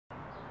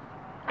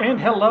And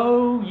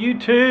hello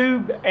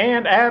YouTube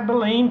and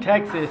Abilene,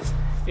 Texas.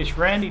 It's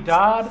Randy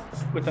Dodd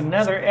with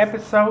another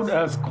episode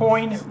of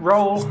Coin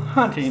Roll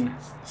Hunting.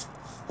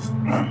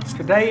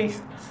 Today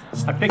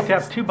I picked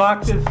up 2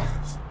 boxes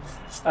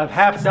of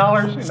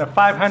 $50 in the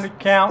 500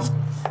 count.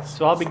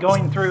 So I'll be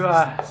going through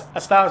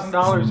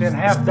 $1,000 in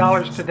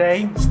 $50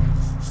 today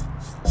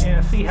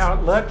and see how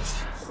it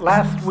looks.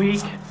 Last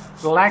week,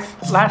 the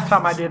last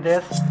time I did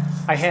this,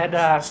 I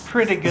had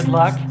pretty good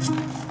luck.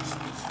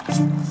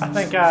 I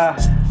think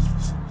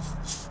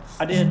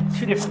I did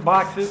 2 different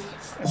boxes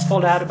and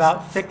pulled out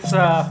about 6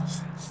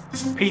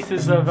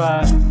 pieces of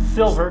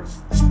silver, 1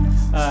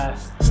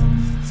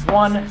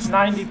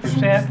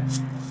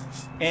 90%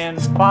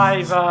 and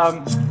 5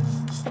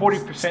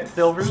 40%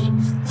 silvers.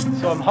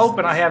 So I'm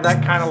hoping I have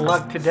that kind of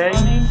luck today.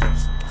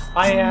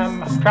 I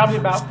am probably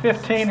about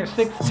 15 or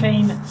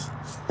 16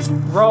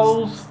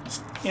 rolls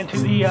into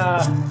the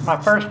my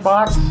first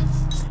box,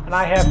 and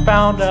I have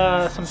found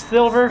some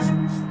silver.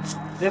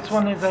 This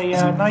one is a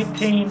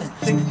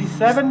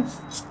 1967,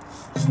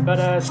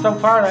 but so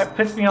far that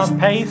puts me on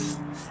pace.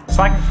 If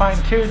I can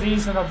find 2 of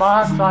these in a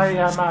box, I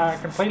am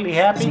completely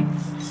happy.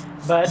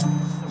 But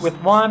with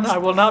one, I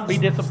will not be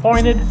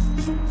disappointed,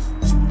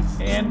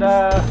 and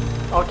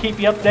I'll keep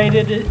you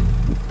updated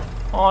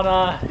on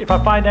if I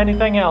find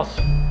anything else.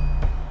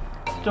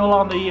 Still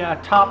on the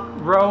top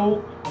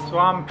row, so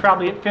I'm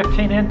probably at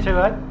 15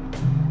 into it,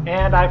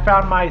 and I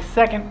found my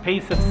second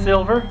piece of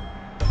silver.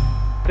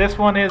 This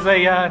one is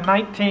a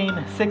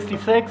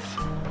 1966,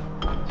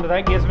 so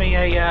that gives me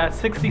a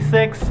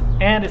 66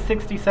 and a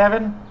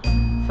 67.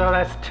 So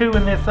that's 2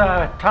 in this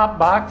top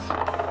box,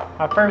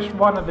 my first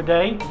one of the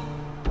day.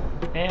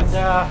 And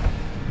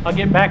I'll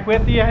get back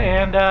with you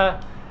and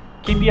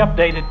keep you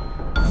updated.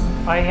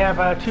 I have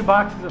 2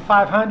 boxes of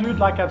 500,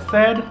 like I've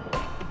said.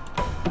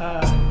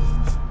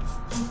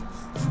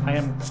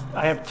 I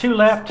have 2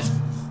 left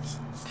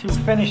to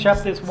finish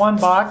up this 1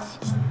 box.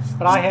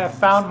 But I have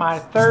found my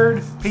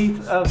 3rd piece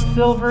of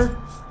silver.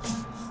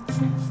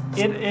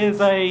 It is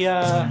a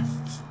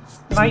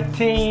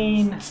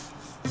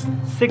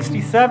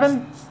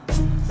 1967.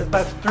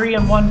 That's 3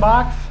 in 1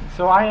 box,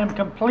 so I am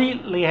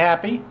completely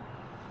happy.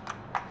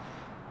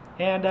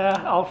 And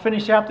I'll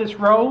finish out this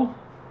row,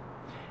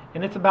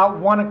 and it's about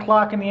 1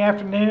 o'clock in the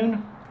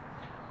afternoon.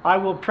 I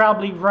will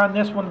probably run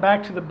this one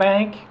back to the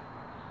bank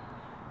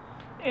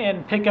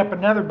and pick up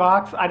another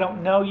box. I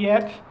don't know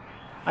yet.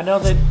 I know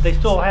that they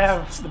still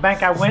have, the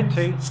bank I went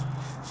to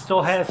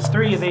still has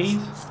 3 of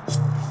these,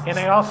 and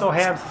they also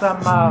have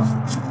some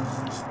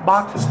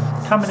boxes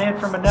coming in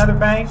from another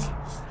bank.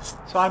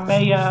 So I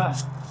may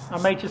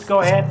just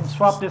go ahead and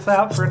swap this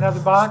out for another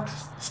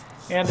box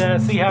and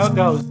see how it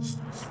goes.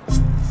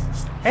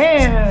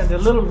 And a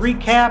little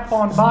recap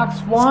on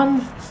box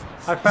 1.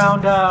 I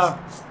found a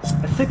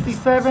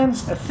 67,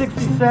 a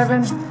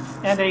 67,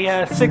 and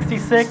a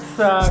 66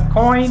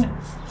 coin.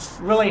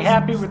 Really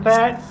happy with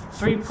that.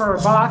 3 per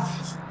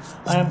box.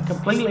 I am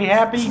completely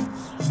happy.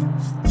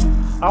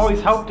 I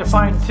always hope to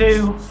find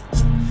 2.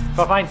 If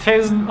I find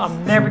 2,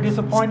 I'm never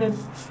disappointed.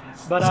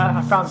 But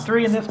I found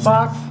 3 in this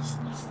box,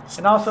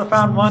 and also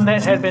found one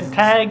that had been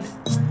tagged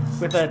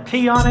with a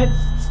T on it.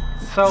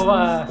 So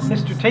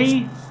Mr.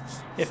 T,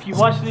 if you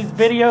watch these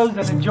videos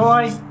and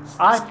enjoy,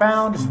 I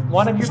found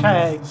one of your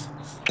tags.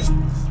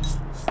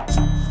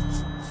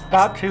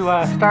 About to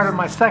start on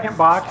my second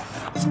box.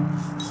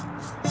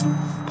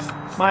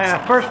 My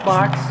first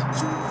box,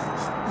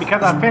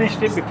 because I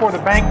finished it before the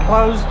bank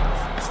closed,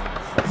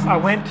 I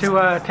went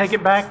to take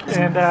it back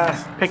and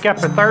pick up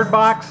a 3rd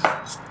box,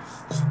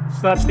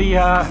 but the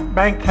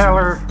bank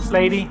teller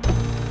lady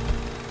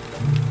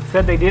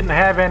said they didn't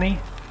have any,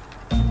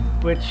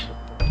 which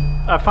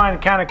I find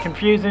kind of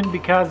confusing,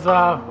 because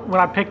when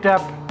I picked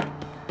up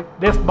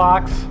this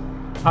box,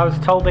 I was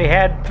told they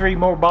had 3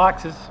 more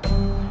boxes.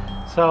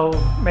 So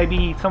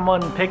maybe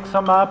someone picked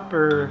some up,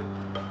 or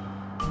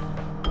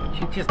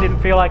she just didn't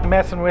feel like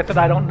messing with it.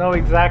 I don't know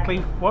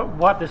exactly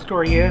what the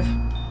story is.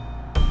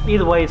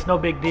 Either way, it's no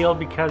big deal,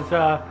 because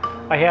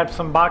I have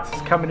some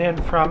boxes coming in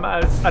from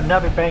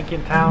another bank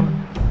in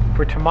town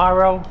for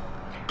tomorrow.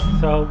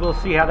 So we'll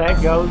see how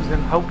that goes,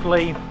 and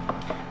hopefully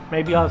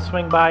maybe I'll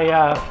swing by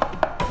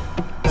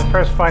the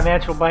First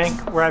Financial Bank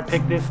where I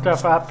picked this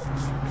stuff up.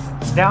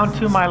 Down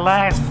to my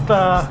last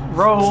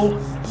roll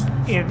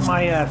in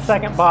my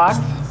second box.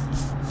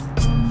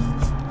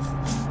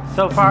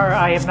 So far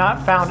I have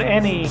not found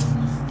any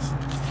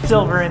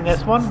silver in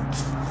this one,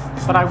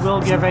 but I will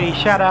give a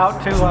shout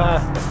out to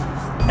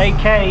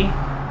AK.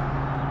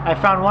 I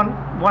found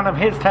one of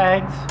his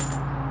tags.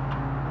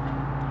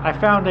 I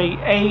found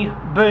a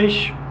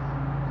Bush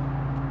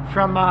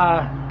from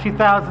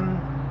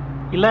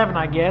 2011,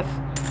 I guess.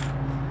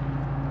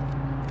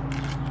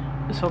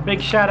 So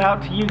big shout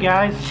out to you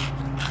guys.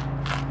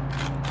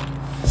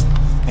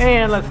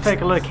 And let's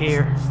take a look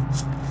here.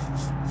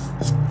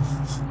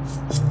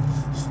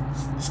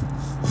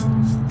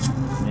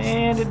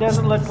 And it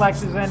doesn't look like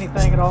there's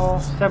anything at all.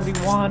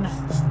 71.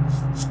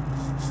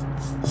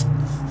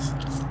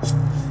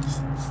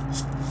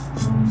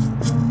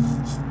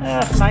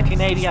 That's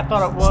 1980. I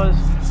thought it was.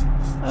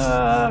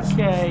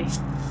 Okay.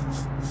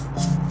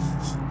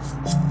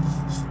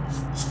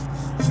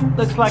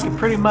 Looks like it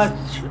pretty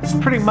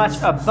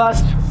much a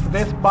bust for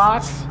this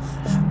box.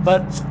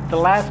 But the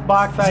last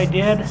box I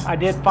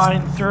did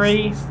find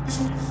 3.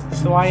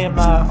 So I am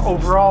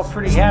overall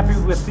pretty happy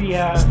with the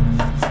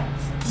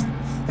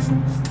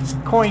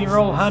coin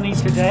roll hunting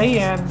today,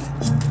 and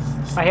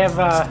I have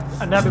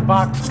another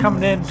box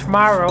coming in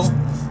tomorrow,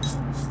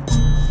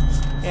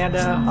 and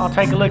I'll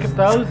take a look at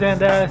those and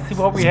see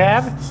what we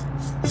have.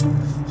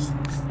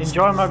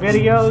 Enjoy my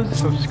videos,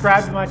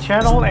 subscribe to my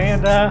channel,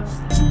 and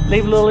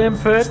leave a little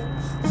input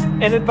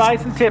and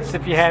advice and tips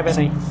if you have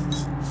any.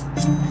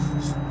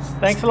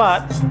 Thanks a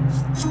lot.